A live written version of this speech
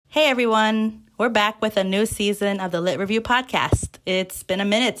Hey everyone, we're back with a new season of the Lit Review podcast. It's been a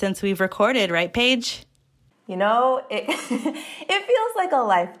minute since we've recorded, right, Paige? You know, it feels like a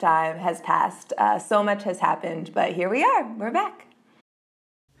lifetime has passed. So much has happened, but here we are. We're back.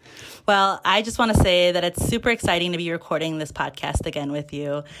 Well, I just want to say that it's super exciting to be recording this podcast again with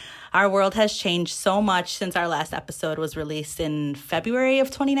you. Our world has changed so much since our last episode was released in February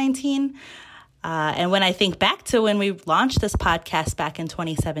of 2019. And when I think back to when we launched this podcast back in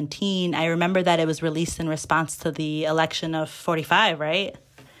 2017, I remember that it was released in response to the election of 45, right?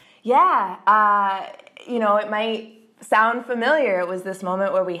 Yeah. It might sound familiar. It was this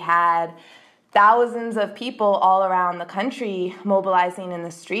moment where we had thousands of people all around the country mobilizing in the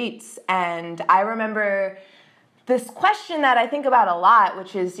streets. And I remember this question that I think about a lot,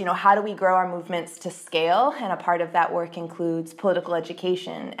 which is, how do we grow our movements to scale? And a part of that work includes political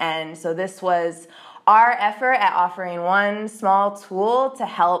education. And so this was our effort at offering one small tool to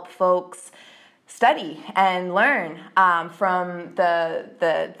help folks study and learn from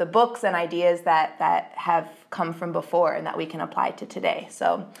the books and ideas that have come from before and that we can apply to today.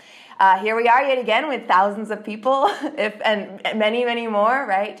 So here we are yet again with thousands of people, and many, many more,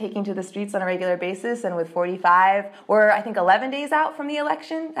 right, taking to the streets on a regular basis. And with 45, we're, I think, 11 days out from the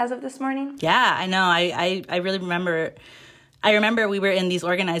election as of this morning. Yeah, I know. I really remember. I remember we were in these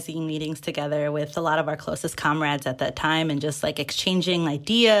organizing meetings together with a lot of our closest comrades at that time and just exchanging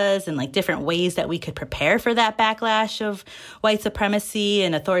ideas and different ways that we could prepare for that backlash of white supremacy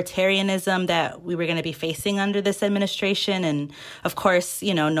and authoritarianism that we were going to be facing under this administration. And of course,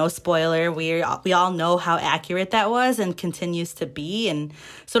 no spoiler, we all know how accurate that was and continues to be. And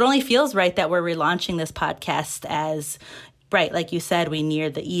so it only feels right that we're relaunching this podcast as right, like you said, we near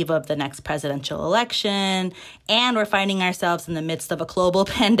the eve of the next presidential election, and we're finding ourselves in the midst of a global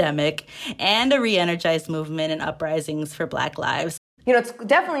pandemic and a re-energized movement and uprisings for Black lives. It's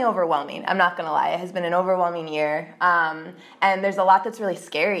definitely overwhelming. I'm not going to lie. It has been an overwhelming year, and there's a lot that's really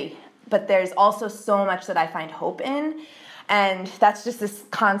scary, but there's also so much that I find hope in, and that's just this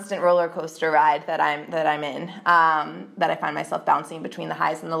constant roller coaster ride that I'm in, that I find myself bouncing between the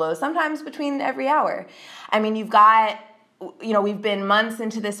highs and the lows, sometimes between every hour. I mean, we've been months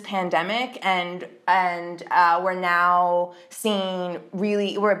into this pandemic, and we're now seeing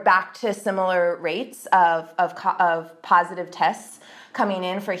we're back to similar rates of positive tests coming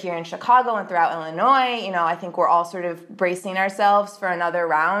in for here in Chicago and throughout Illinois. I think we're all sort of bracing ourselves for another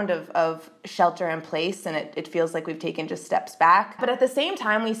round of shelter in place, and it feels like we've taken just steps back. But at the same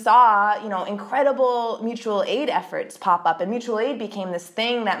time, we saw, incredible mutual aid efforts pop up, and mutual aid became this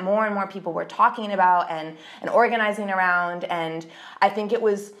thing that more and more people were talking about and organizing around, and I think it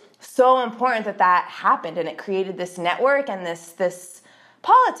was so important that happened, and it created this network and this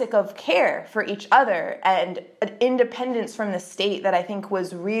politic of care for each other and independence from the state that I think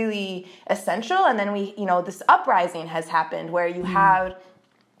was really essential. And then this uprising has happened where you have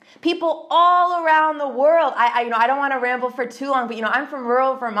people all around the world. I don't want to ramble for too long, but I'm from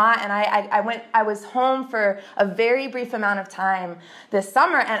rural Vermont, and I was home for a very brief amount of time this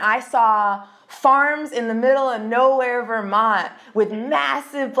summer, and I saw farms in the middle of nowhere, Vermont, with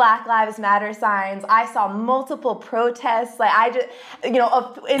massive Black Lives Matter signs. I saw multiple protests, in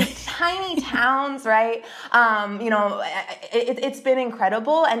tiny towns, right? It's been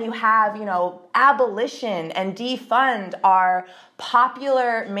incredible. And you have, abolition and defund are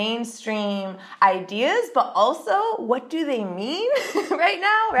popular mainstream ideas, but also what do they mean right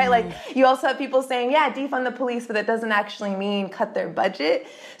now, right? You also have people saying, yeah, defund the police, but that doesn't actually mean cut their budget.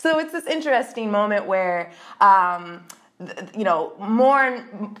 So it's this interesting moment where, the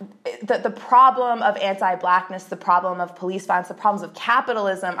problem of anti-Blackness, the problem of police violence, the problems of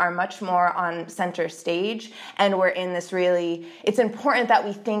capitalism are much more on center stage. And we're in this it's important that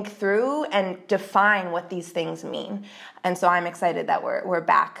we think through and define what these things mean. And so I'm excited that we're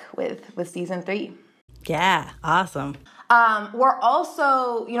back with season 3. Yeah, awesome. We're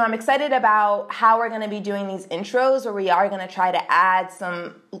also, I'm excited about how we're going to be doing these intros, where we are going to try to add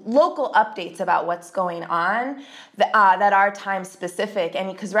some local updates about what's going on that are time specific.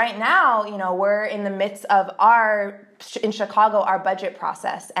 And because right now, we're in the midst of in Chicago, our budget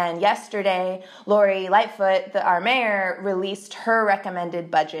process. And yesterday, Lori Lightfoot, our mayor, released her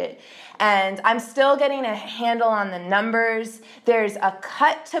recommended budget. And I'm still getting a handle on the numbers. There's a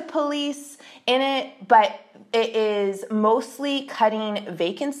cut to police in it, but it is mostly cutting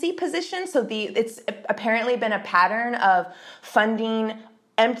vacancy positions. So it's apparently been a pattern of funding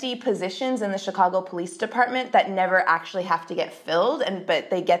empty positions in the Chicago Police Department that never actually have to get filled, but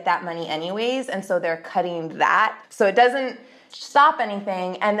they get that money anyways, and so they're cutting that. So it doesn't stop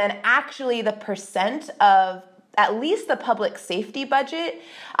anything. And then actually the percent of at least the public safety budget,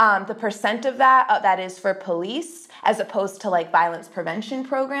 the percent of that that is for police as opposed to like violence prevention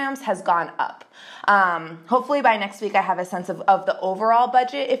programs has gone up. Hopefully by next week I have a sense of the overall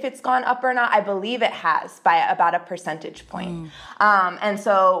budget, if it's gone up or not. I believe it has by about a percentage point. And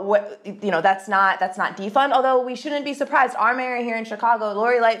so that's not defund, although we shouldn't be surprised. Our mayor here in Chicago,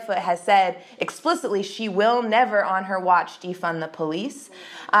 Lori Lightfoot, has said explicitly she will never on her watch defund the police.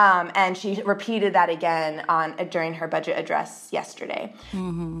 And she repeated that again during her budget address yesterday.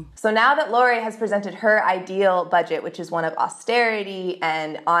 Mm-hmm. So now that Lori has presented her ideal budget, which is one of austerity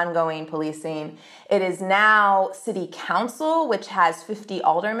and ongoing policing, it is now City Council, which has 50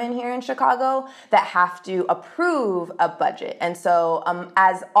 aldermen here in Chicago, that have to approve a budget. And so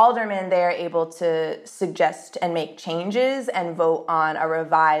as aldermen, they're able to suggest and make changes and vote on a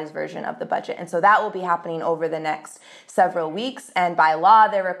revised version of the budget. And so that will be happening over the next several weeks. And by law,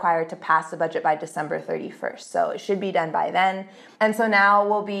 they're required to pass the budget by December 31st. So it should be done by then. And so now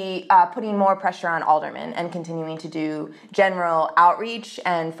we'll be putting more pressure on aldermen and continuing to do general outreach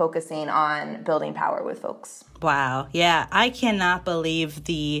and focusing on building power with folks. Wow. Yeah. I cannot believe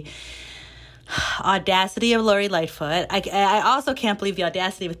the audacity of Lori Lightfoot. I also can't believe the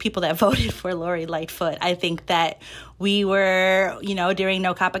audacity of people that voted for Lori Lightfoot. I think that we were, during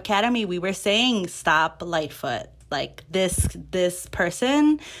No Cop Academy, we were saying stop Lightfoot. Like this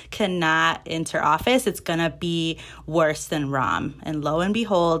person cannot enter office. It's going to be worse than Rahm. And lo and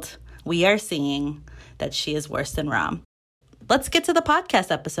behold, we are seeing that she is worse than Rahm. Let's get to the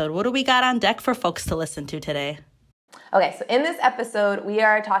podcast episode. What do we got on deck for folks to listen to today? Okay, so in this episode, we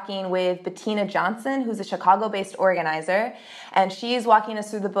are talking with Bettina Johnson, who's a Chicago-based organizer, and she's walking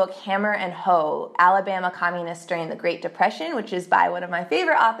us through the book Hammer Hoe, Alabama Communists During the Great Depression, which is by one of my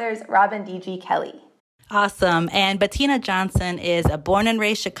favorite authors, Robin D.G. Kelley. Awesome. And Bettina Johnson is a born and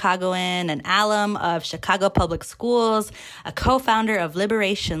raised Chicagoan, an alum of Chicago Public Schools, a co-founder of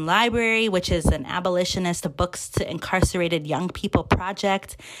Liberation Library, which is an abolitionist books to incarcerated young people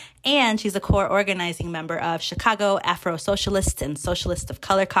project. And she's a core organizing member of Chicago Afrosocialists and Socialists of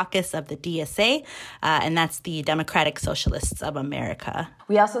Color Caucus of the DSA, and that's the Democratic Socialists of America.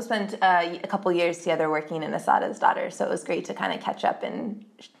 We also spent a couple years together working in Asada's Daughter, so it was great to kind of catch up and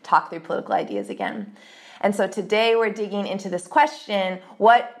talk through political ideas again. And so today we're digging into this question: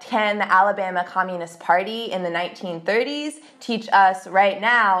 what can the Alabama Communist Party in the 1930s teach us right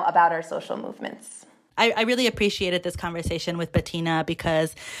now about our social movements? I really appreciated this conversation with Bettina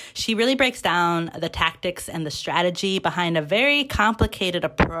because she really breaks down the tactics and the strategy behind a very complicated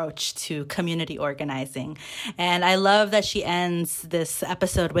approach to community organizing. And I love that she ends this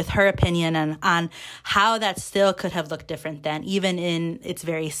episode with her opinion on how that still could have looked different then, even in its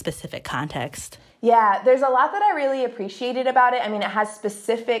very specific context. Yeah, there's a lot that I really appreciated about it. I mean, it has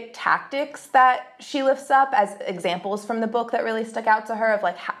specific tactics that she lifts up as examples from the book that really stuck out to her of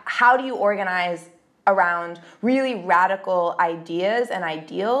like, how do you organize around really radical ideas and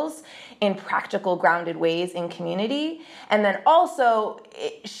ideals in practical, grounded ways in community. And then also,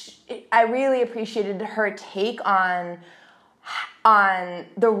 I really appreciated her take on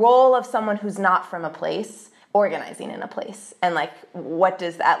the role of someone who's not from a place organizing in a place, and like, what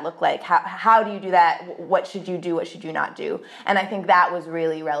does that look like? How do you do that? What should you do? What should you not do? And I think that was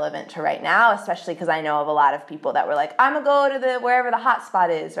really relevant to right now, especially because I know of a lot of people that were like, I'm gonna go to wherever the hot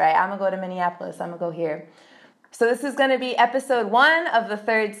spot is, right? I'm gonna go to Minneapolis, I'm gonna go here. So this is gonna be episode 1 of the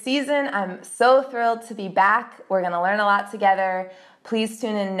 3rd season. I'm so thrilled to be back. We're gonna learn a lot together. Please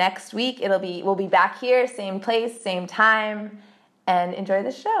tune in next week. We'll be back here, same place, same time, and enjoy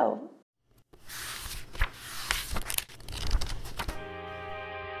the show.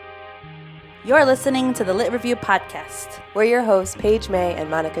 You're listening to the Lit Review Podcast. We're your hosts, Paige May and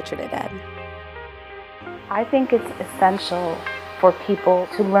Monica Trinidad. I think it's essential for people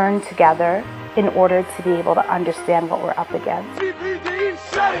to learn together in order to be able to understand what we're up against. CPD,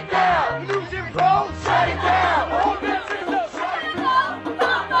 shut it down! Losing road, shut it down!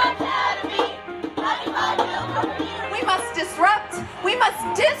 We must disrupt, we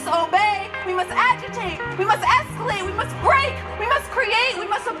must disobey, we must agitate, we must escalate, we must break, we must create, we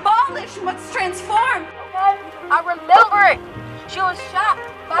must abolish, we must transform. I remember it. She was shocked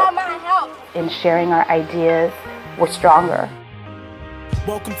by my help. In sharing our ideas, we're stronger.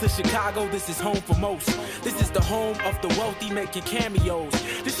 Welcome to Chicago, this is home for most. This is the home of the wealthy making cameos.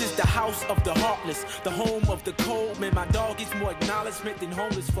 This is the house of the heartless, the home of the cold. Man, my dog gets more acknowledgement than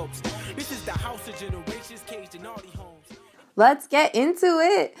homeless folks. This is the house of generations caged in naughty homes. Let's get into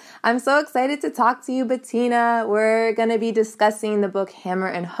it. I'm so excited to talk to you, Bettina. We're going to be discussing the book Hammer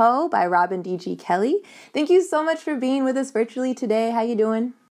Hoe by Robin D.G. Kelley. Thank you so much for being with us virtually today. How you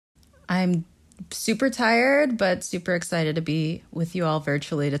doing? I'm super tired, but super excited to be with you all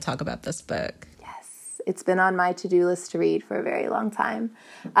virtually to talk about this book. Yes, it's been on my to-do list to read for a very long time.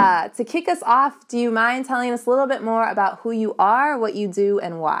 To kick us off, do you mind telling us a little bit more about who you are, what you do,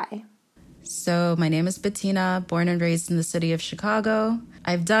 and why? So my name is Bettina, born and raised in the city of Chicago.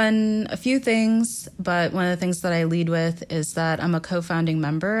 I've done a few things, but one of the things that I lead with is that I'm a co-founding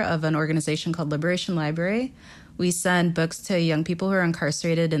member of an organization called Liberation Library. We send books to young people who are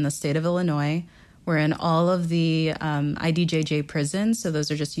incarcerated in the state of Illinois. We're in all of the IDJJ prisons, so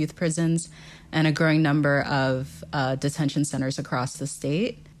those are just youth prisons, and a growing number of detention centers across the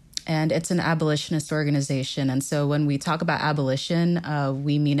state. And it's an abolitionist organization. And so when we talk about abolition,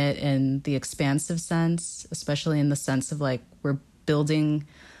 we mean it in the expansive sense, especially in the sense of like we're building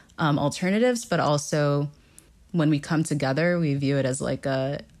alternatives, but also when we come together, we view it as like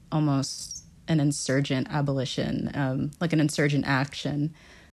almost an insurgent abolition, like an insurgent action.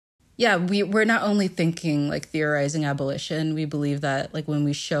 Yeah, we're not only thinking like theorizing abolition. We believe that like when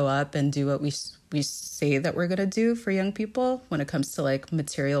we show up and do what we say that we're going to do for young people when it comes to like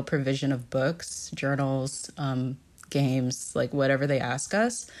material provision of books, journals, games, like whatever they ask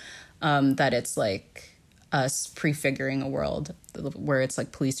us, that it's like us prefiguring a world where it's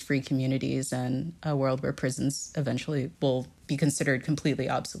like police-free communities and a world where prisons eventually will be considered completely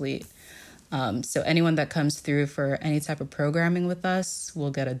obsolete. So anyone that comes through for any type of programming with us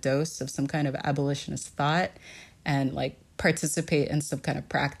will get a dose of some kind of abolitionist thought and like participate in some kind of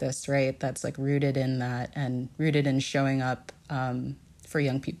practice, right? That's like rooted in that and rooted in showing up for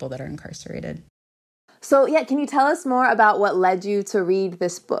young people that are incarcerated. So yeah, can you tell us more about what led you to read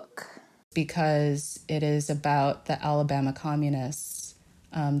this book? Because it is about the Alabama communists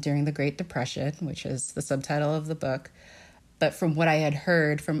during the Great Depression, which is the subtitle of the book. But from what I had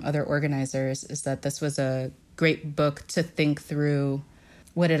heard from other organizers is that this was a great book to think through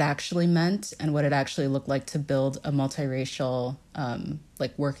what it actually meant and what it actually looked like to build a multiracial,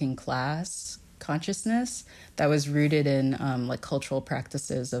 like working class consciousness that was rooted in like cultural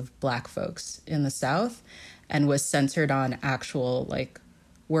practices of Black folks in the South and was centered on actual like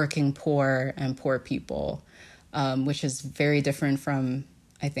working poor and poor people, which is very different from,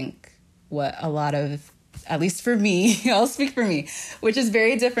 I think, what a lot of, at least for me, I'll speak for me, which is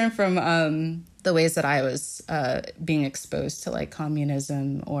very different from the ways that I was being exposed to like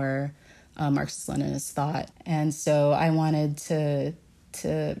communism or Marxist-Leninist thought. And so I wanted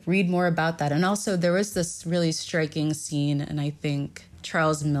to read more about that. And also there was this really striking scene in, I think,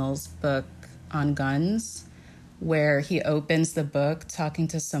 Charles Mills' book on guns, where he opens the book talking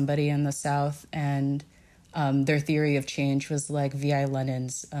to somebody in the South and their theory of change was like V.I.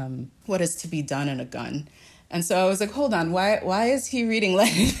 Lenin's What is to be done in a gun. And so I was like, hold on, why is he reading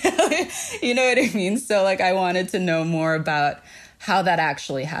Lenin? You know what I mean? So like I wanted to know more about how that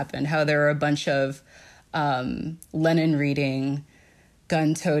actually happened, how there were a bunch of Lenin reading,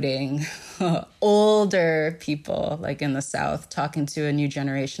 gun-toting, older people like in the South talking to a new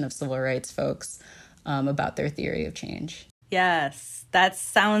generation of civil rights folks about their theory of change. Yes, that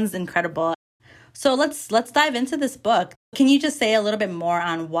sounds incredible. So let's dive into this book. Can you just say a little bit more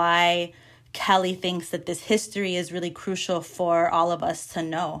on why Kelly thinks that this history is really crucial for all of us to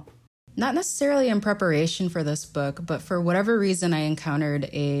know? Not necessarily in preparation for this book, but for whatever reason, I encountered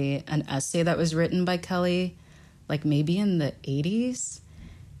an essay that was written by Kelly, like maybe in the 80s.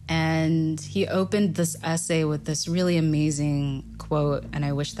 And he opened this essay with this really amazing quote, and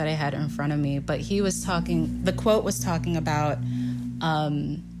I wish that I had it in front of me, but the quote was talking about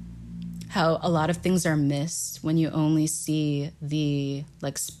how a lot of things are missed when you only see the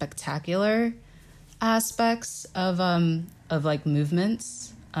like spectacular aspects of like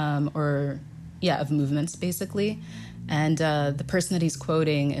movements, of movements basically. And the person that he's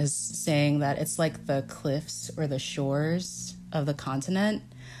quoting is saying that it's like the cliffs or the shores of the continent,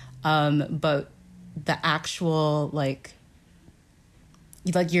 but the actual like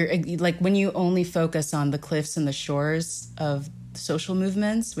when you only focus on the cliffs and the shores of social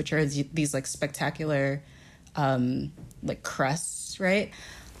movements, which are these like spectacular like crests, right?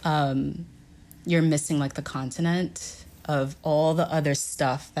 You're missing like the continent of all the other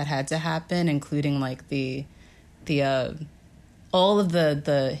stuff that had to happen, including like the all of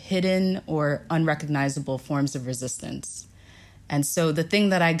the hidden or unrecognizable forms of resistance. And so the thing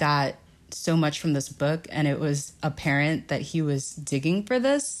that I got so much from this book, and it was apparent that he was digging for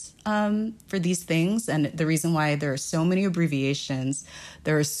this, for these things. And the reason why there are so many abbreviations,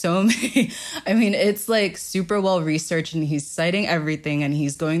 there are so many, I mean, it's like super well researched and he's citing everything and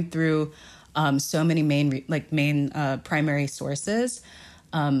he's going through so many main primary sources.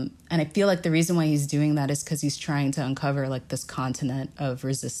 And I feel like the reason why he's doing that is because he's trying to uncover like this continent of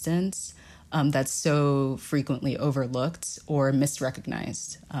resistance that's so frequently overlooked or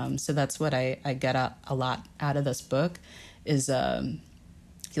misrecognized. So that's what I get a lot out of this book is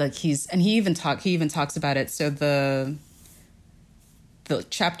like he even talks about it. So the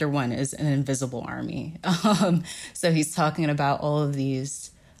chapter 1 is an invisible army. So he's talking about all of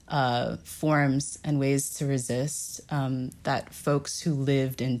these forms and ways to resist that folks who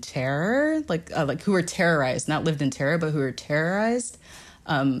lived in terror, like who were terrorized, not lived in terror, but who were terrorized,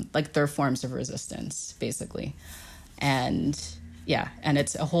 like their forms of resistance, basically. And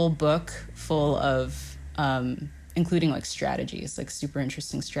it's a whole book full of, including like strategies, like super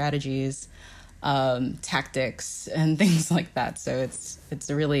interesting strategies, tactics and things like that. So it's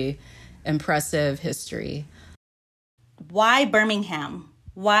a really impressive history. Why Birmingham?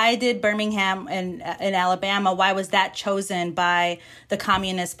 Why did Birmingham in Alabama, why was that chosen by the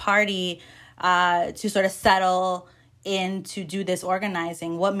Communist Party to sort of settle in to do this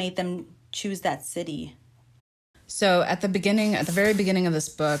organizing? What made them choose that city? So at the very beginning of this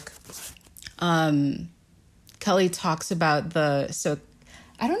book, Kelly talks about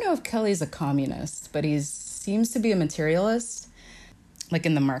I don't know if Kelly's a communist, but he seems to be a materialist, like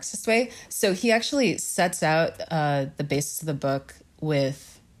in the Marxist way. So he actually sets out the basis of the book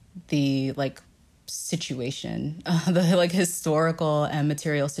with the like situation, the like historical and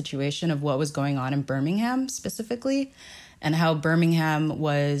material situation of what was going on in Birmingham specifically, and how Birmingham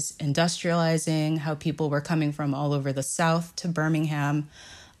was industrializing, how people were coming from all over the South to Birmingham,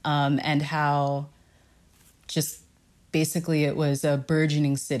 and how just basically it was a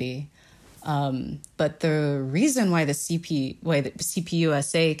burgeoning city. But the reason why the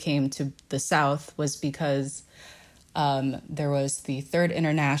CPUSA came to the South was because there was the Third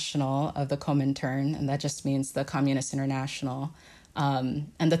International of the Comintern, and that just means the Communist International. And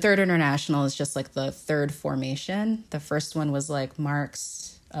the Third International is just like the third formation. The first one was like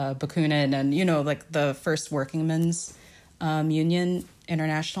Marx, Bakunin, and, like the first Workingmen's Union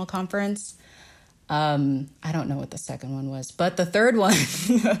International Conference. I don't know what the second one was, but the third one,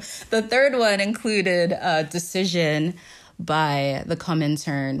 included a decision by the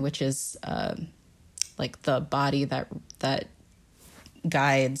Comintern, which is like the body that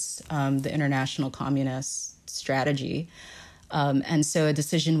guides the international communist strategy. And so a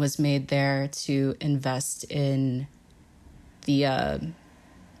decision was made there to invest in the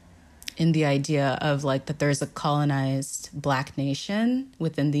idea of like that there's a colonized Black nation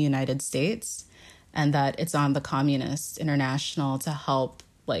within the United States, and that it's on the Communist International to help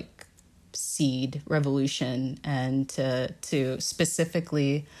like seed revolution and to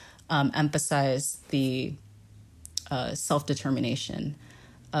specifically emphasize the self-determination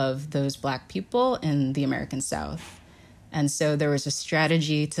of those Black people in the American South. And so there was a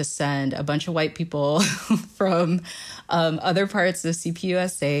strategy to send a bunch of white people from other parts of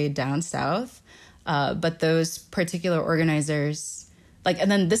CPUSA down south. But those particular organizers, and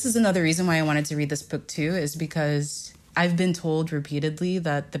then this is another reason why I wanted to read this book too, is because I've been told repeatedly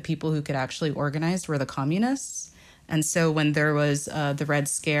that the people who could actually organize were the communists. And so when there was the Red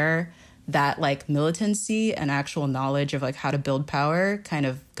Scare, that like militancy and actual knowledge of like how to build power kind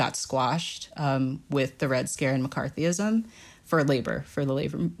of got squashed with the Red Scare and McCarthyism for the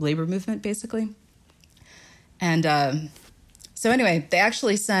labor movement, basically. And so anyway, they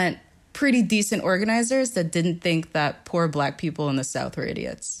actually sent pretty decent organizers that didn't think that poor Black people in the South were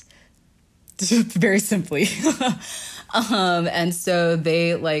idiots. Very simply. And so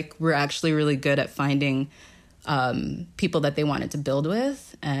they were actually really good at finding people that they wanted to build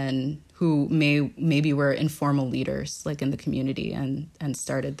with and who maybe were informal leaders in the community and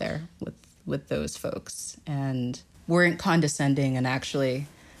started there with those folks and weren't condescending and actually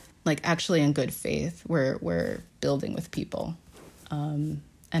in good faith we're building with people and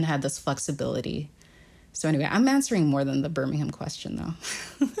had this flexibility. So anyway, I'm answering more than the Birmingham question though.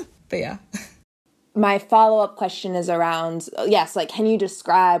 But yeah. My follow-up question is around, can you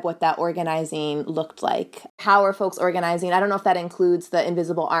describe what that organizing looked like? How are folks organizing? I don't know if that includes the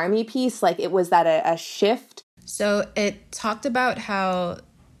Invisible Army piece. Was that a shift? So it talked about how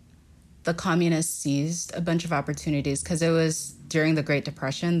the communists seized a bunch of opportunities because it was during the Great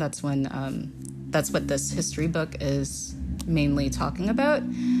Depression. That's when, that's what this history book is mainly talking about.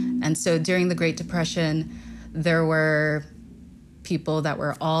 And so during the Great Depression, there were people that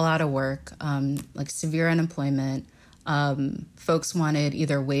were all out of work, severe unemployment. Folks wanted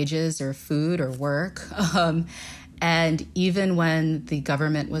either wages or food or work. And even when the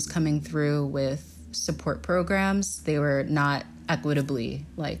government was coming through with support programs, they were not equitably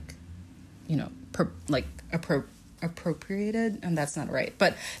appropriated, and that's not right,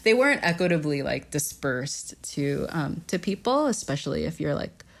 but they weren't equitably dispersed to people, especially if you're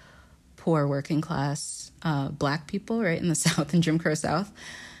poor working class Black people, right, in the South, in Jim Crow South.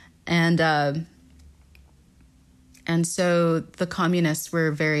 And so the communists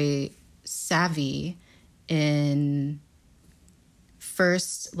were very savvy in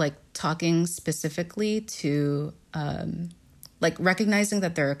first, like, talking specifically to, like, recognizing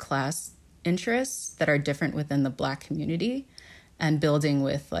that there are class interests that are different within the Black community, and building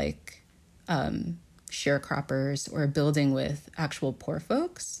with, like, sharecroppers or building with actual poor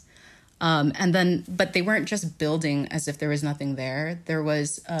folks. And then, but they weren't just building as if there was nothing there. There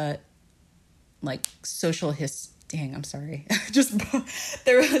was, like,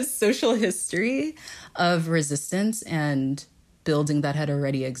 there was social history of resistance and building that had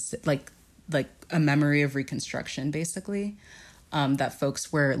already like a memory of Reconstruction, basically, that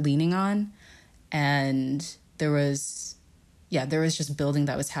folks were leaning on. And there was just building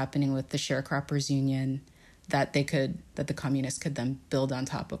that was happening with the Sharecroppers Union that the communists could then build on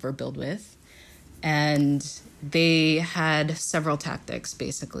top of or build with. And they had several tactics,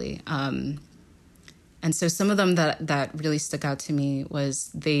 basically. And so some of them that really stuck out to me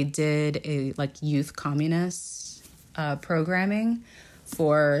was they did a, like, youth communist programming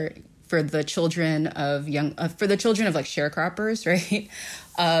for the children of like sharecroppers, right?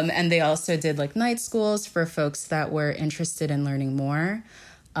 And they also did, like, night schools for folks that were interested in learning more.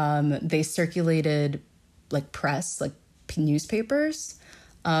 They circulated, like, press, like newspapers.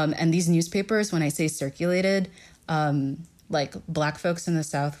 And these newspapers, when I say circulated, like, Black folks in the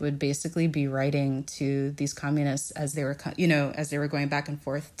South would basically be writing to these communists as they were going back and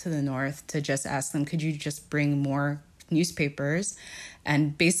forth to the North, to just ask them, could you just bring more newspapers?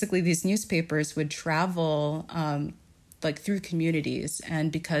 And basically these newspapers would travel, like, through communities. And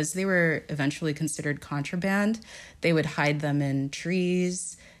because they were eventually considered contraband, they would hide them in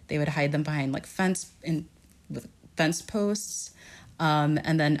trees. They would hide them behind, like, fence posts.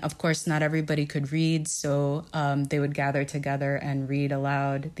 And then, of course, not everybody could read, so they would gather together and read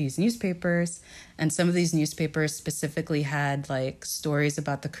aloud these newspapers. And some of these newspapers specifically had, like, stories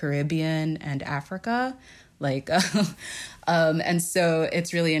about the Caribbean and Africa. Like, and so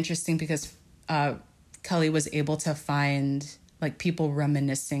it's really interesting because Kelly was able to find, like, people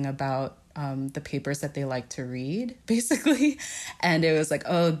reminiscing about the papers that they like to read, basically. And it was like,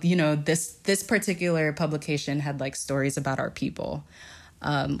 oh, this particular publication had, like, stories about our people,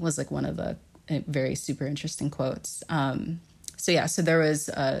 was, like, one of the very super interesting quotes. So there was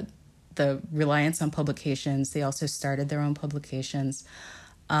the reliance on publications. They also started their own publications.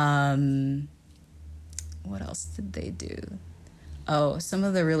 What else did they do? Oh, some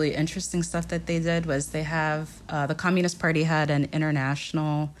of the really interesting stuff that they did was they have, the Communist Party had an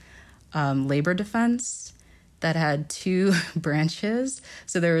international labor defense that had two branches.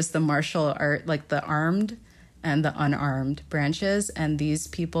 So there was the martial art, like the armed and the unarmed branches. And these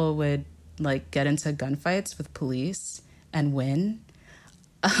people would, like, get into gunfights with police and win.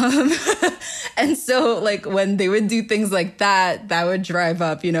 And so, like, when they would do things like that, that would drive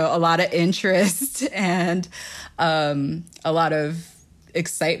up, a lot of interest and a lot of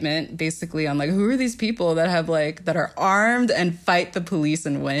excitement, basically, on, like, who are these people that have, like, that are armed and fight the police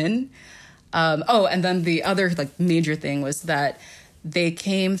and win. And then the other, like, major thing was that they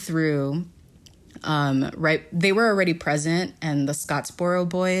came through, they were already present, and the Scottsboro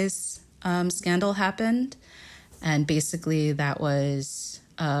Boys scandal happened. And basically that was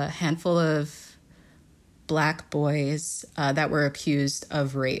a handful of Black boys that were accused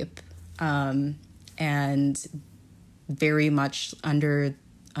of rape, and very much under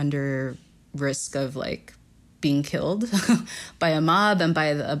risk of, like, being killed by a mob and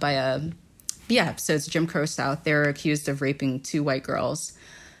so it's Jim Crow South. They were accused of raping two white girls,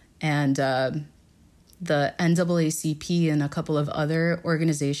 and the NAACP and a couple of other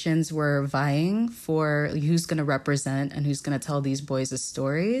organizations were vying for who's going to represent and who's going to tell these boys'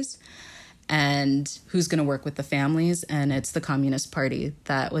 stories and who's going to work with the families. And it's the Communist Party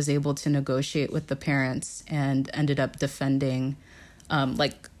that was able to negotiate with the parents and ended up defending,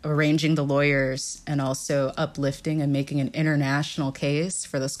 like, arranging the lawyers and also uplifting and making an international case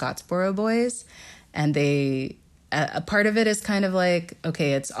for the Scottsboro Boys. And a part of it is kind of like,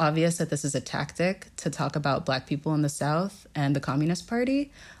 okay, it's obvious that this is a tactic to talk about Black people in the South and the Communist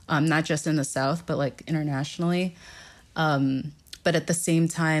Party, not just in the South, but, like, internationally. But at the same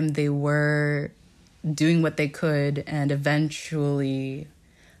time, they were doing what they could and eventually,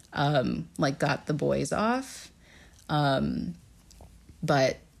 like, got the boys off. So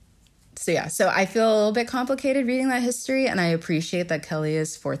I feel a little bit complicated reading that history, and I appreciate that Kelly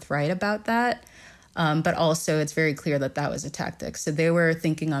is forthright about that. But also it's very clear that that was a tactic. So they were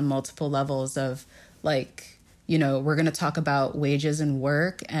thinking on multiple levels of, like, we're going to talk about wages and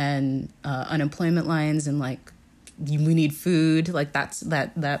work and unemployment lines and like we need food, like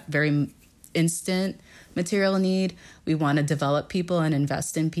that very instant material need. We want to develop people and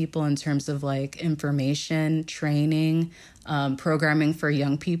invest in people in terms of like information, training, programming for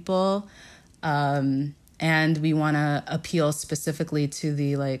young people. And we want to appeal specifically to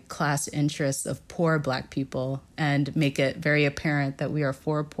the like class interests of poor Black people and make it very apparent that we are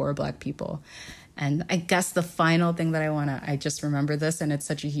for poor Black people. And I guess the final thing that I just remember this, and it's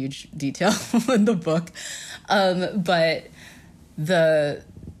such a huge detail in the book. But the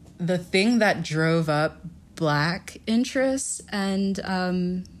thing that drove up Black interests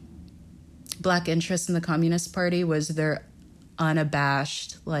and Black interests in the Communist Party was their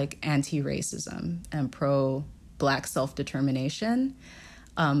unabashed like anti-racism and pro-Black self-determination.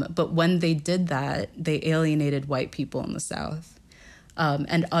 But when they did that, they alienated white people in the South.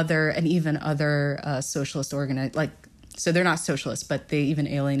 And even other socialist so they're not socialists, but they even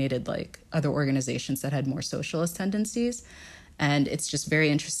alienated like other organizations that had more socialist tendencies. And it's just very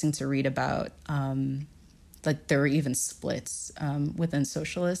interesting to read about, like there were even splits within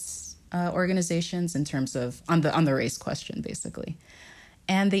socialist organizations in terms of on the race question, basically.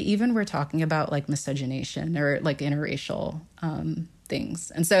 And they even were talking about like miscegenation or like interracial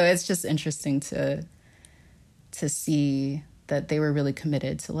things. And so it's just interesting to see that they were really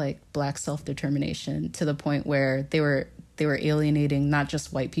committed to like Black self-determination to the point where they were alienating not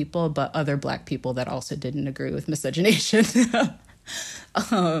just white people, but other Black people that also didn't agree with miscegenation. So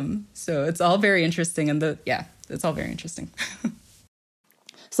it's all very interesting. It's all very interesting.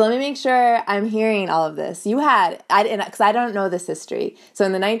 So let me make sure I'm hearing all of this. Because I don't know this history. So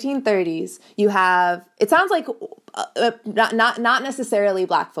in the 1930s, you have, it sounds like not necessarily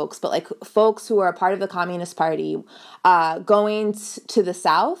Black folks, but like folks who are a part of the Communist Party going to the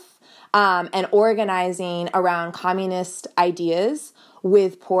South and organizing around communist ideas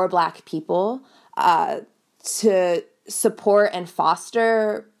with poor Black people to support and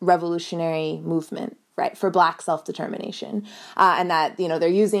foster revolutionary movement. Right, for Black self-determination. And that, they're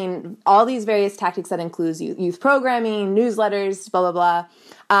using all these various tactics that includes youth programming, newsletters, blah, blah,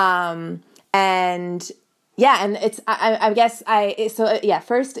 blah. And it's,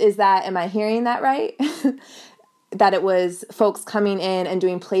 first is that, am I hearing that right? That it was folks coming in and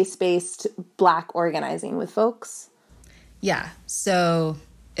doing place-based Black organizing with folks? Yeah, so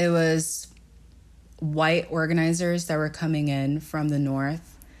it was white organizers that were coming in from the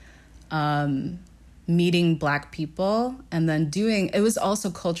North, meeting Black people and then it was also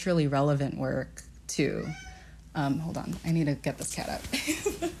culturally relevant work too. Hold on, I need to get this cat out.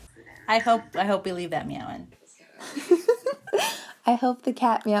 I hope we leave that meowing. I hope the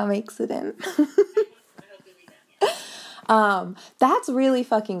cat meow makes it in. That's really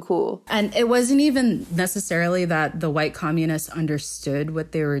fucking cool. And it wasn't even necessarily that the white communists understood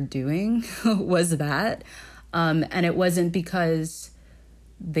what they were doing was that. And it wasn't because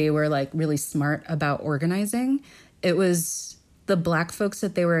they were like really smart about organizing. It was the Black folks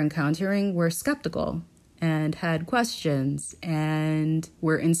that they were encountering were skeptical and had questions and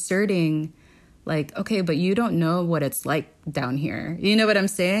were inserting like, okay, but you don't know what it's like down here. You know what I'm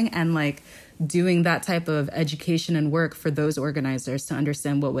saying? And like doing that type of education and work for those organizers to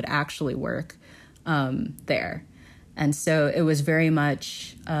understand what would actually work there. And so it was very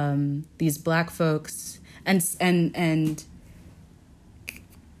much these Black folks and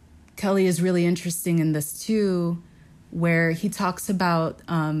Kelly is really interesting in this too, where he talks about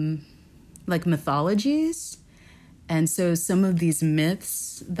like mythologies. And so some of these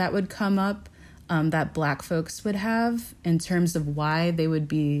myths that would come up that Black folks would have in terms of why they would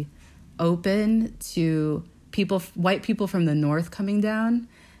be open to white people from the North coming down.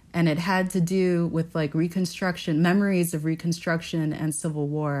 And it had to do with like Reconstruction, memories of Reconstruction and Civil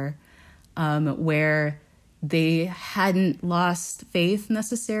War, where they hadn't lost faith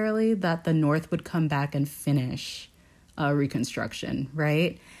necessarily that the North would come back and finish Reconstruction,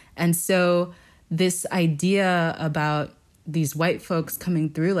 right? And so this idea about these white folks coming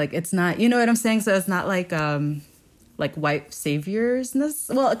through, like it's not, you know what I'm saying? So it's not like white saviors.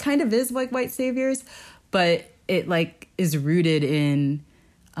 Well, it kind of is like white saviors, but it like is rooted in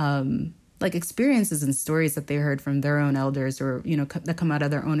like experiences and stories that they heard from their own elders or, that come out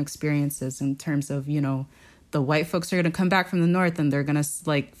of their own experiences in terms of, the white folks are going to come back from the North and they're going to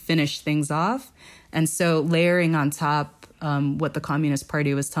like finish things off. And so layering on top what the Communist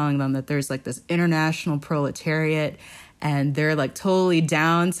Party was telling them, that there's like this international proletariat and they're like totally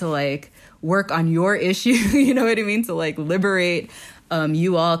down to like work on your issue, you know what I mean? To like liberate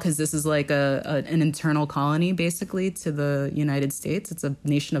you all, because this is like an internal colony basically to the United States. It's a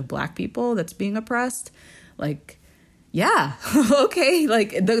nation of Black people that's being oppressed. like, yeah, okay,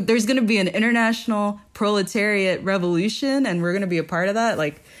 like there's going to be an international proletariat revolution and we're going to be a part of that.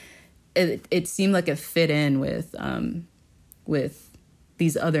 Like it seemed like it fit in with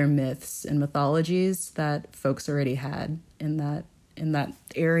these other myths and mythologies that folks already had in that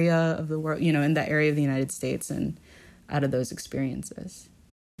area of the world, you know, in that area of the United States and out of those experiences.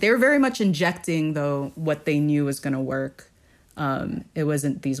 They were very much injecting, though, what they knew was going to work. It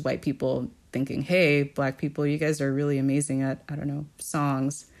wasn't these white people thinking, hey, Black people, you guys are really amazing at, I don't know,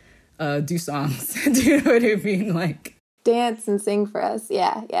 songs. Do songs. Do you know what I mean? Like, dance and sing for us.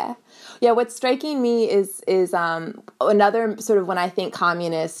 Yeah. What's striking me is another sort of, when I think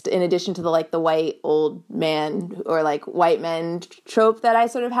communist, in addition to the white old man or like white men trope that I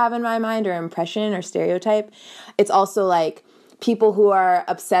sort of have in my mind, or impression or stereotype, it's also like people who are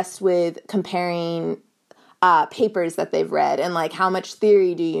obsessed with comparing papers that they've read and like how much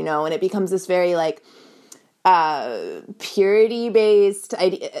theory do you know, and it becomes this very like purity-based,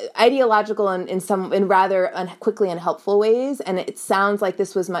 ideological in rather quickly unhelpful ways. And it sounds like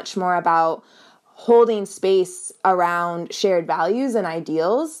this was much more about holding space around shared values and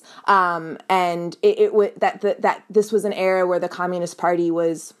ideals. And that this was an era where the Communist Party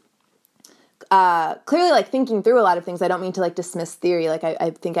was clearly like thinking through a lot of things. I don't mean to like dismiss theory. Like I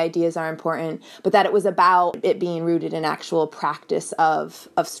think ideas are important, but that it was about it being rooted in actual practice of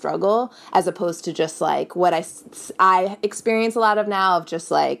struggle, as opposed to just like what I experience a lot of now of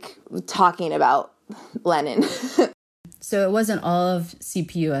just like talking about Lenin. So it wasn't all of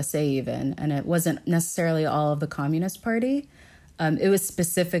CPUSA even, and it wasn't necessarily all of the Communist Party. It was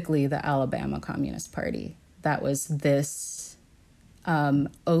specifically the Alabama Communist Party that was this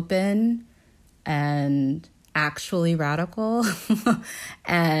open and actually radical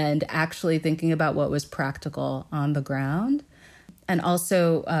and actually thinking about what was practical on the ground. And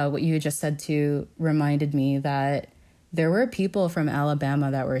also what you just said too reminded me that there were people from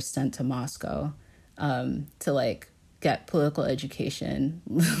Alabama that were sent to Moscow to like get political education,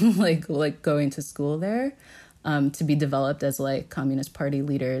 like going to school there, to be developed as like Communist Party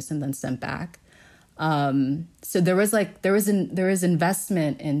leaders and then sent back. So there was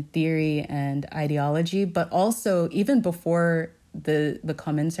investment in theory and ideology, but also even before the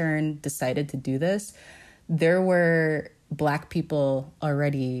Comintern decided to do this, there were Black people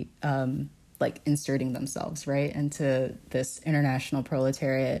already like inserting themselves right into this international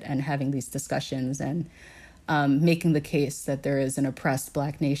proletariat and having these discussions and making the case that there is an oppressed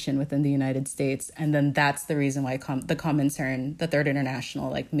Black nation within the United States. And then that's the reason why the Comintern, the Third International,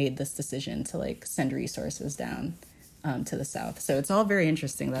 like made this decision to like send resources down to the South. So it's all very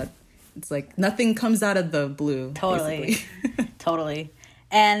interesting that it's like nothing comes out of the blue. Totally. Totally.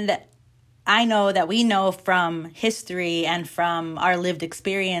 And I know that we know from history and from our lived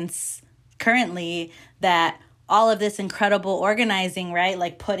experience currently that all of this incredible organizing, right?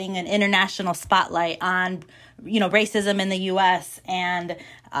 Like putting an international spotlight on, racism in the U.S. and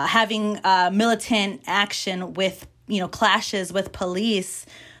having militant action with, clashes with police.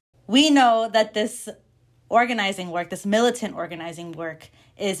 We know that this organizing work, this militant organizing work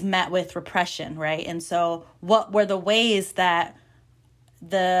is met with repression, right? And so what were the ways that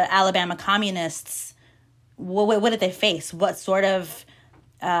the Alabama communists, what did they face? What sort of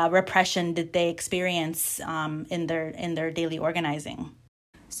repression did they experience in their daily organizing?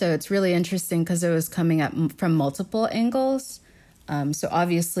 So it's really interesting because it was coming up from multiple angles. So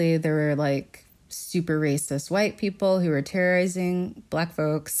obviously there were like super racist white people who were terrorizing Black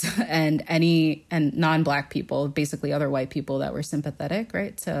folks and non-Black people, basically other white people that were sympathetic,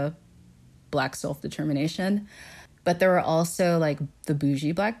 right, to Black self-determination. But there were also like the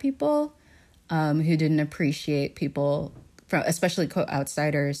bougie Black people who didn't appreciate people, especially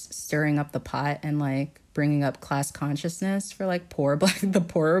outsiders, stirring up the pot and like bringing up class consciousness for like the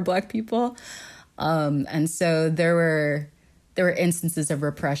poorer Black people. And so there were instances of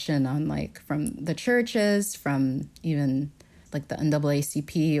repression on like from the churches, from even like the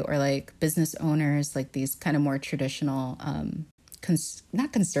NAACP or like business owners, like these kind of more traditional,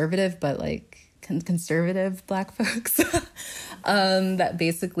 not conservative, but like conservative Black folks that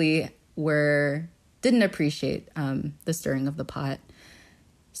basically didn't appreciate the stirring of the pot.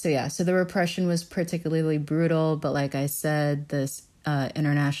 So the repression was particularly brutal, but like I said, this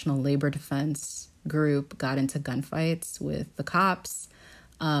international labor defense group got into gunfights with the cops,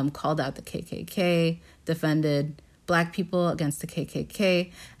 called out the KKK, defended Black people against the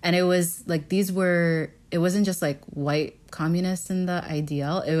KKK. And it was like it wasn't just like white communists in the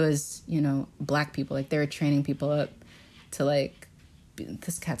IDL, it was, Black people. Like they were training people up to like,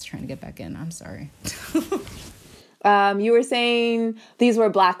 this cat's trying to get back in. I'm sorry. You were saying these were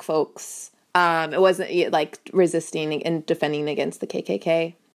Black folks It wasn't like resisting and defending against the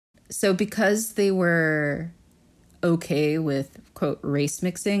KKK. So because they were okay with, quote, race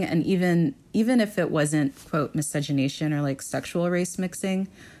mixing, and even if it wasn't, quote, miscegenation or like sexual race mixing,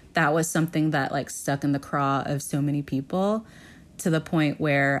 that was something that like stuck in the craw of so many people, to the point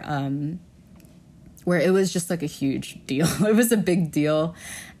where it was just like a huge deal. It was a big deal.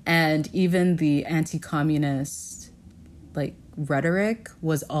 And even the anti-communist like rhetoric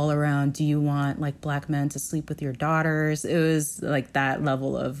was all around, do you want like black men to sleep with your daughters? It was like that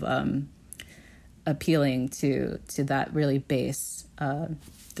level of appealing to that really base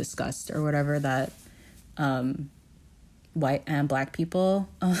disgust or whatever that white and black people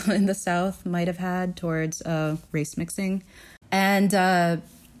in the South might have had towards race mixing. And so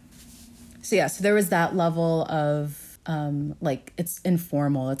there was that level of like, it's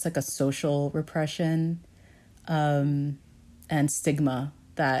informal. It's like a social repression and stigma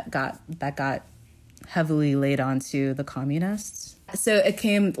that got heavily laid onto the communists. So it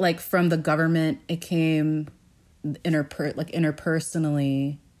came like from the government. It came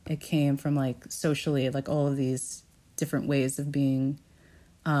interpersonally. It came from like socially, like all of these different ways of being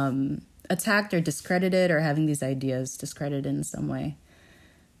attacked or discredited, or having these ideas discredited in some way.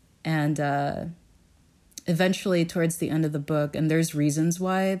 And eventually towards the end of the book, and there's reasons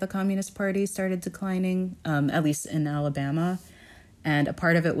why the Communist Party started declining, at least in Alabama. And a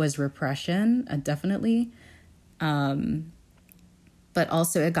part of it was repression, definitely. But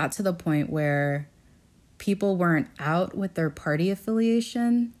also it got to the point where people weren't out with their party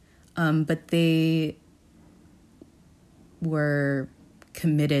affiliation, but they were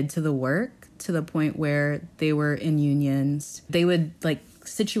committed to the work to the point where they were in unions. They would like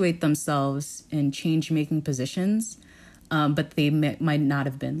situate themselves in change-making positions, but they might not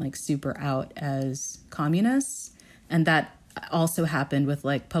have been like super out as communists. And that also happened with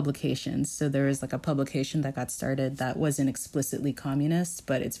like publications. So there was like a publication that got started that wasn't explicitly communist,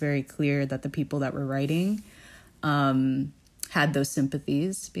 but it's very clear that the people that were writing had those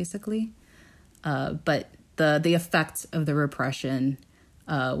sympathies, basically. But the effect of the repression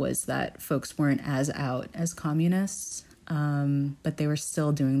was that folks weren't as out as communists, but they were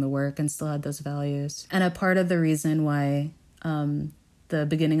still doing the work and still had those values. And a part of the reason why the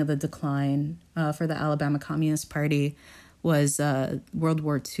beginning of the decline for the Alabama Communist Party was World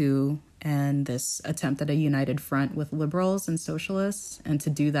War II and this attempt at a united front with liberals and socialists. And to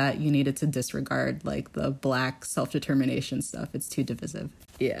do that, you needed to disregard like the black self-determination stuff. It's too divisive.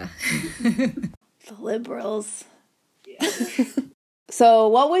 Yeah. The liberals. Yeah. So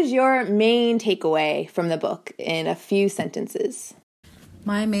what was your main takeaway from the book in a few sentences?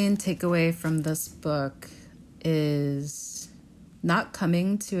 My main takeaway from this book is not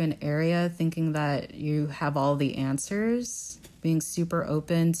coming to an area thinking that you have all the answers, being super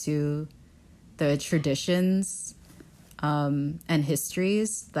open to the traditions and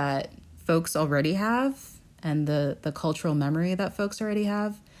histories that folks already have, and the cultural memory that folks already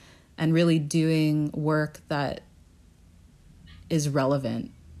have, and really doing work that is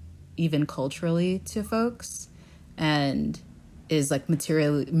relevant even culturally to folks and is like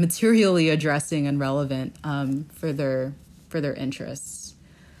materially addressing and relevant for their interests.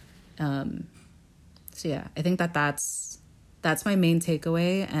 So yeah, I think that's my main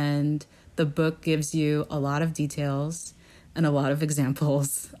takeaway, and the book gives you a lot of details and a lot of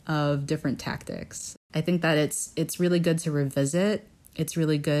examples of different tactics. I think that it's really good to revisit. It's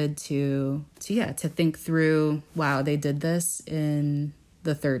really good to think through, wow, they did this in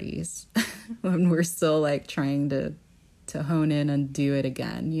the 30s when we're still like trying to hone in and do it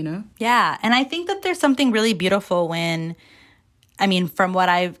again, you know? Yeah, and I think that there's something really beautiful from what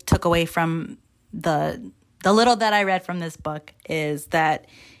I took away from the little that I read from this book, is that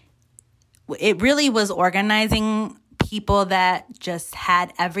it really was organizing people that just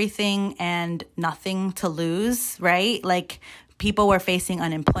had everything and nothing to lose, right? Like, people were facing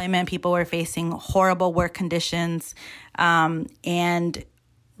unemployment, people were facing horrible work conditions, and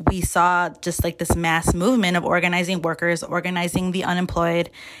we saw just like this mass movement of organizing workers, organizing the unemployed,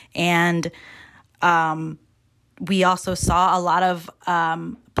 and we also saw a lot of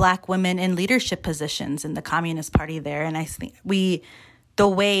Black women in leadership positions in the Communist Party there. And I think the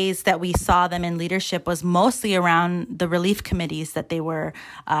ways that we saw them in leadership was mostly around the relief committees that they were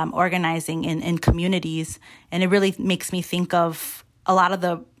organizing in communities. And it really makes me think of a lot of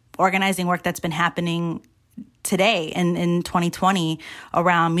the organizing work that's been happening today in 2020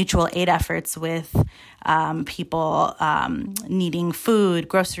 around mutual aid efforts with people needing food,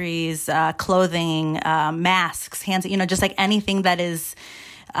 groceries, clothing, masks, hands, just like anything that is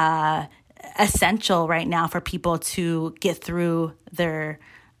essential right now for people to get through their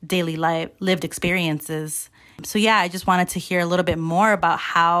daily life, lived experiences. So yeah, I just wanted to hear a little bit more about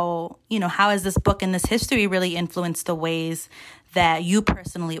how has this book and this history really influenced the ways that you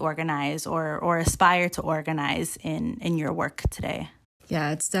personally organize or aspire to organize in your work today.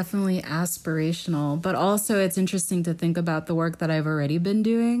 Yeah, it's definitely aspirational, but also it's interesting to think about the work that I've already been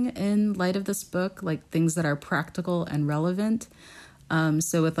doing in light of this book, like things that are practical and relevant.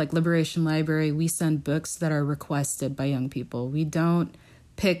 So with like Liberation Library, we send books that are requested by young people. We don't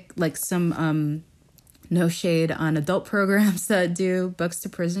pick like some no shade on adult programs that do books to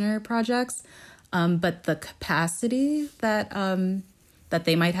prisoner projects, but the capacity that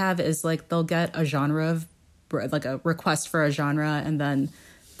they might have is like they'll get a genre of like a request for a genre, and then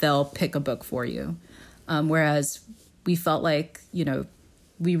they'll pick a book for you. Whereas we felt like,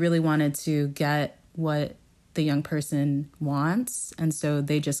 we really wanted to get what the young person wants. And so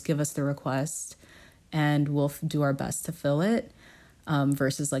they just give us the request and we'll do our best to fill it,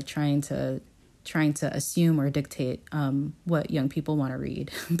 versus like trying to assume or dictate what young people want to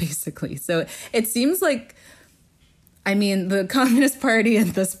read, basically. So it seems like, the Communist Party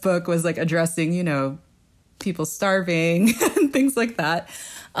in this book was like addressing, people starving and things like that.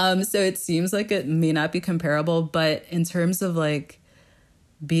 So it seems like it may not be comparable, but in terms of like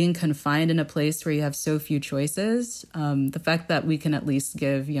being confined in a place where you have so few choices, the fact that we can at least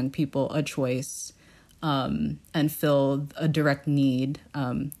give young people a choice and fill a direct need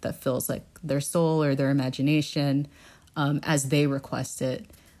that fills like their soul or their imagination as they request it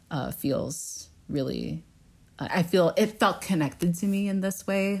feels really, it felt connected to me in this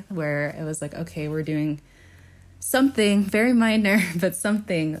way, where it was like, okay, we're doing something very minor, but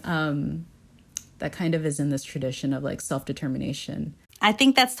something that kind of is in this tradition of like self-determination. I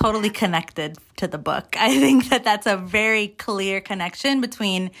think that's totally connected to the book. I think that that's a very clear connection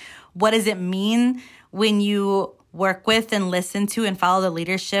between what does it mean when you work with and listen to and follow the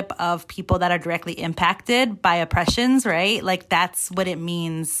leadership of people that are directly impacted by oppressions, right? Like that's what it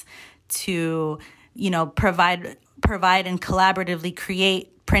means to, provide and collaboratively create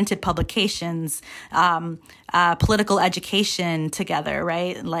printed publications, political education together,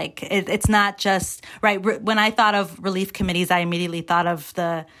 right? Like it's not just, right, when I thought of relief committees, I immediately thought of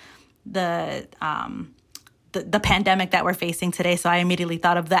the pandemic that we're facing today. So I immediately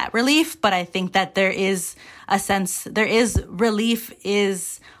thought of that relief, but I think that there is relief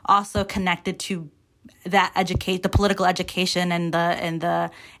is also connected to that the political education and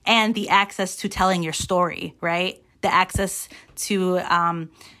the access to telling your story, right? The access to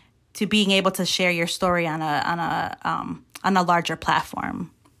being able to share your story on a larger platform.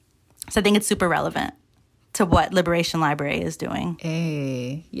 So I think it's super relevant to what Liberation Library is doing.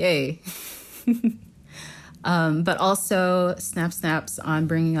 Hey, yay. But also snaps on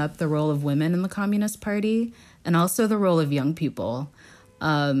bringing up the role of women in the Communist Party and also the role of young people.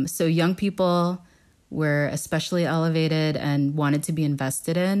 So young people were especially elevated and wanted to be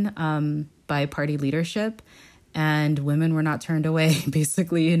invested in by party leadership. And women were not turned away,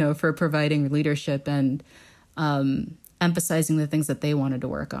 basically, for providing leadership and emphasizing the things that they wanted to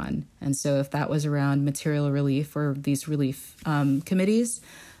work on. And so if that was around material relief or these relief committees,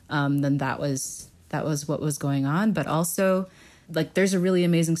 then that was what was going on. But also, like, there's a really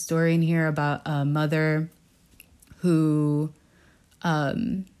amazing story in here about a mother who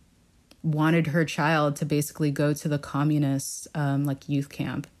wanted her child to basically go to the communist youth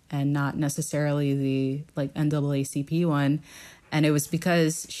camp and not necessarily the like NAACP one. And it was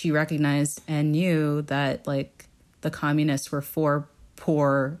because she recognized and knew that like the communists were for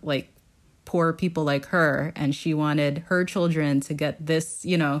poor people like her, and she wanted her children to get this,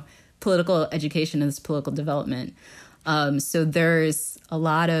 political education and this political development. So there's a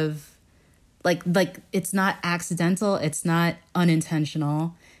lot of like it's not accidental, it's not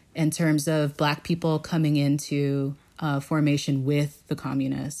unintentional in terms of Black people coming into formation with the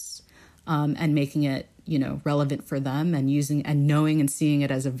communists and making it, relevant for them and using and knowing and seeing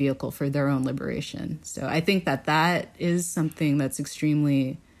it as a vehicle for their own liberation. So I think that is something that's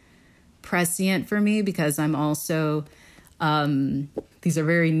extremely prescient for me, because I'm also, these are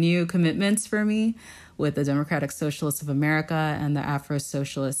very new commitments for me with the Democratic Socialists of America and the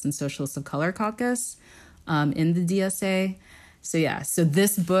Afrosocialists and Socialists of Color Caucus in the DSA. So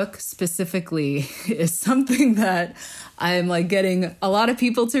this book specifically is something that I'm like getting a lot of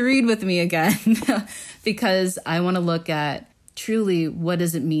people to read with me again, because I want to look at truly what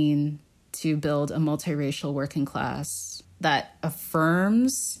does it mean to build a multiracial working class that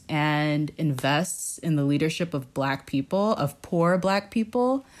affirms and invests in the leadership of Black people, of poor Black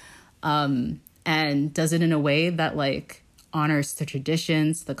people, and does it in a way that like honors the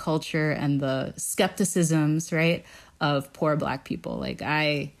traditions, the culture, and the skepticisms, right, of poor Black people. Like,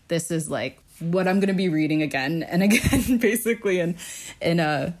 this is like what I'm going to be reading again and again, basically, in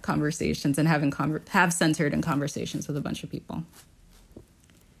conversations and have centered in conversations with a bunch of people.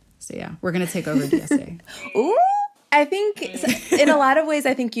 So yeah, we're going to take over DSA. Ooh. I think in a lot of ways,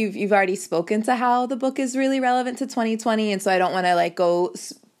 I think you've already spoken to how the book is really relevant to 2020. And so I don't want to like go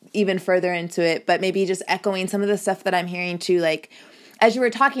even further into it, but maybe just echoing some of the stuff that I'm hearing too. Like, as you were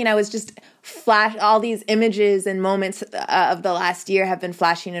talking, I was just all these images and moments of the last year have been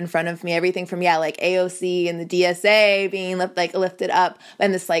flashing in front of me. Everything from, like AOC and the DSA being lifted up,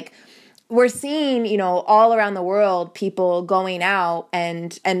 and this like, we're seeing, all around the world, people going out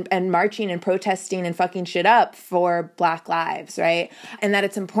and marching and protesting and fucking shit up for Black lives, right? And that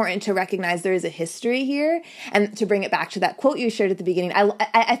it's important to recognize there is a history here, and to bring it back to that quote you shared at the beginning.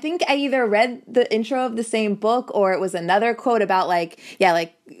 I think I either read the intro of the same book, or it was another quote about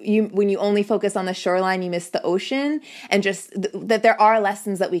when you only focus on the shoreline, you miss the ocean, and just that there are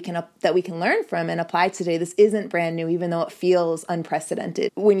lessons that we can learn from and apply today. This isn't brand new, even though it feels unprecedented.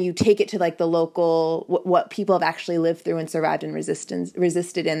 When you take it to like the local, what people have actually lived through and survived and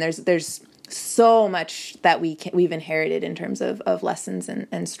resisted in, there's so much that we've inherited in terms of lessons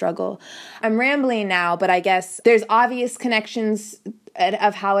and struggle. I'm rambling now, but I guess there's obvious connections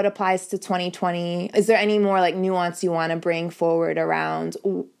of how it applies to 2020. Is there any more like nuance you want to bring forward around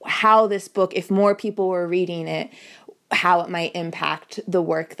how this book, if more people were reading it, how it might impact the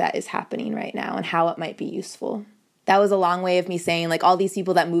work that is happening right now and how it might be useful? That was a long way of me saying, like, all these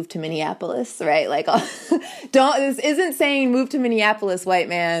people that moved to Minneapolis, right? Like, this isn't saying move to Minneapolis, white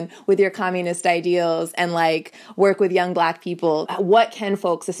man, with your communist ideals and, like, work with young Black people. What can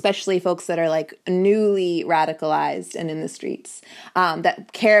folks, especially folks that are, like, newly radicalized and in the streets,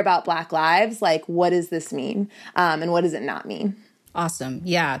 that care about Black lives, like, what does this mean? And what does it not mean? Awesome.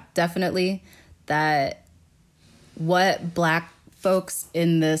 Yeah, definitely. That what Black folks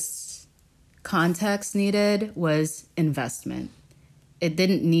in this context needed was investment. It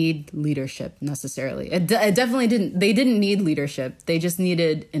didn't need leadership necessarily. It definitely didn't. They didn't need leadership. They just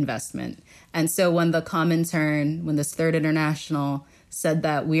needed investment. And so when the Comintern, when this Third International said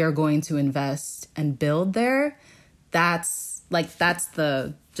that we are going to invest and build there, that's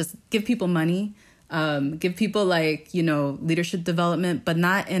the, just give people money, give people leadership development, but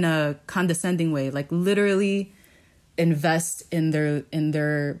not in a condescending way, like literally invest in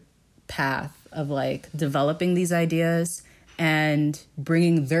their path of like developing these ideas and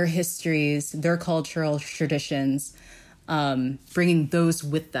bringing their histories, their cultural traditions, bringing those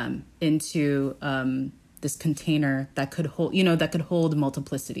with them into this container that could hold,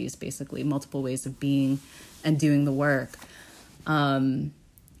 multiplicities, basically multiple ways of being and doing the work. And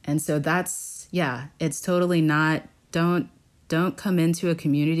so that's, it's totally not, don't come into a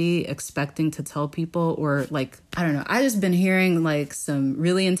community expecting to tell people, or like, I don't know. I just been hearing like some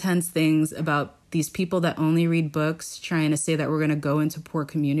really intense things about these people that only read books trying to say that we're going to go into poor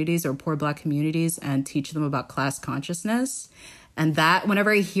communities or poor Black communities and teach them about class consciousness. And that,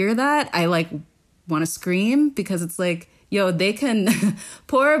 whenever I hear that, I like want to scream, because it's like, they can,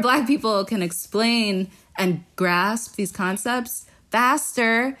 poor Black people can explain and grasp these concepts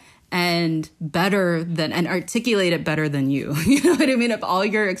faster and better than, and articulate it better than you. You know what I mean? If all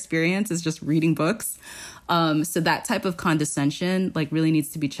your experience is just reading books. So that type of condescension like really needs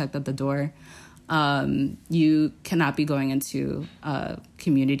to be checked at the door. You cannot be going into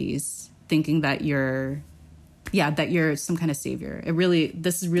communities thinking that you're some kind of savior.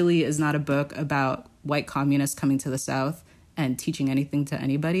 This really is not a book about white communists coming to the South and teaching anything to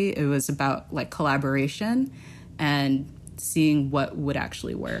anybody. It was about like collaboration and seeing what would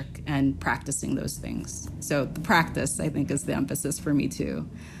actually work and practicing those things. So the practice, I think, is the emphasis for me too.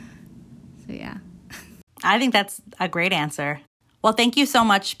 So yeah. I think that's a great answer. Well, thank you so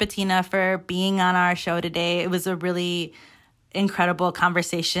much, Bettina, for being on our show today. It was a really incredible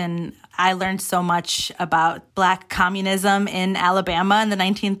conversation. I learned so much about Black communism in Alabama in the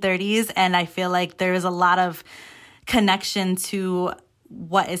 1930s, and I feel like there is a lot of connection to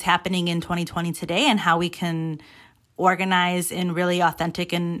what is happening in 2020 today and how we can organize in really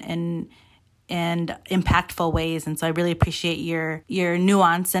authentic and impactful ways. And so I really appreciate your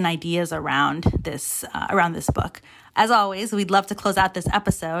nuance and ideas around this book. As always, we'd love to close out this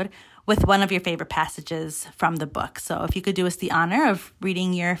episode with one of your favorite passages from the book. So if you could do us the honor of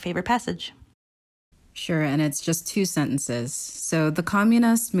reading your favorite passage. Sure, and it's just 2 sentences. So the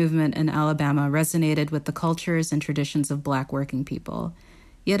communist movement in Alabama resonated with the cultures and traditions of Black working people.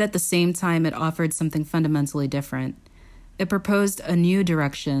 Yet at the same time, it offered something fundamentally different. It proposed a new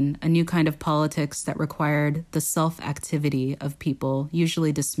direction, a new kind of politics that required the self-activity of people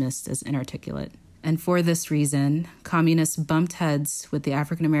usually dismissed as inarticulate. And for this reason, communists bumped heads with the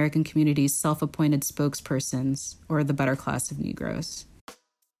African American community's self-appointed spokespersons, or the better class of Negroes.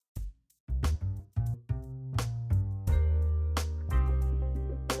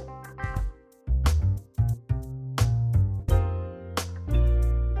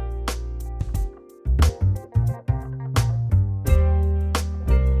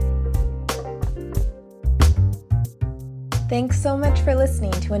 Thanks so much for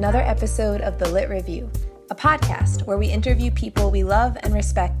listening to another episode of The Lit Review, a podcast where we interview people we love and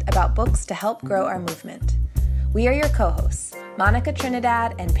respect about books to help grow our movement. We are your co-hosts, Monica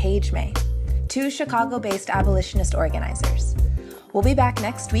Trinidad and Paige May, two Chicago-based abolitionist organizers. We'll be back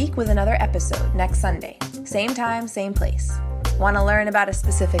next week with another episode next Sunday, same time, same place. Want to learn about a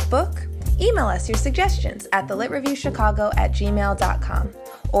specific book? Email us your suggestions at thelitreviewchicago@gmail.com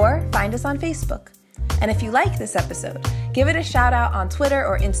or find us on Facebook. And if you like this episode, give it a shout out on Twitter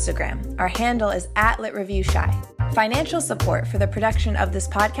or Instagram. Our handle is @LitReviewShy. Financial support for the production of this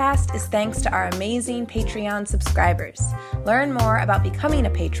podcast is thanks to our amazing Patreon subscribers. Learn more about becoming a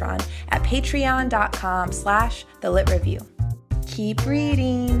patron at patreon.com/thelitReview. Keep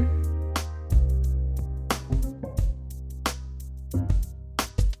reading.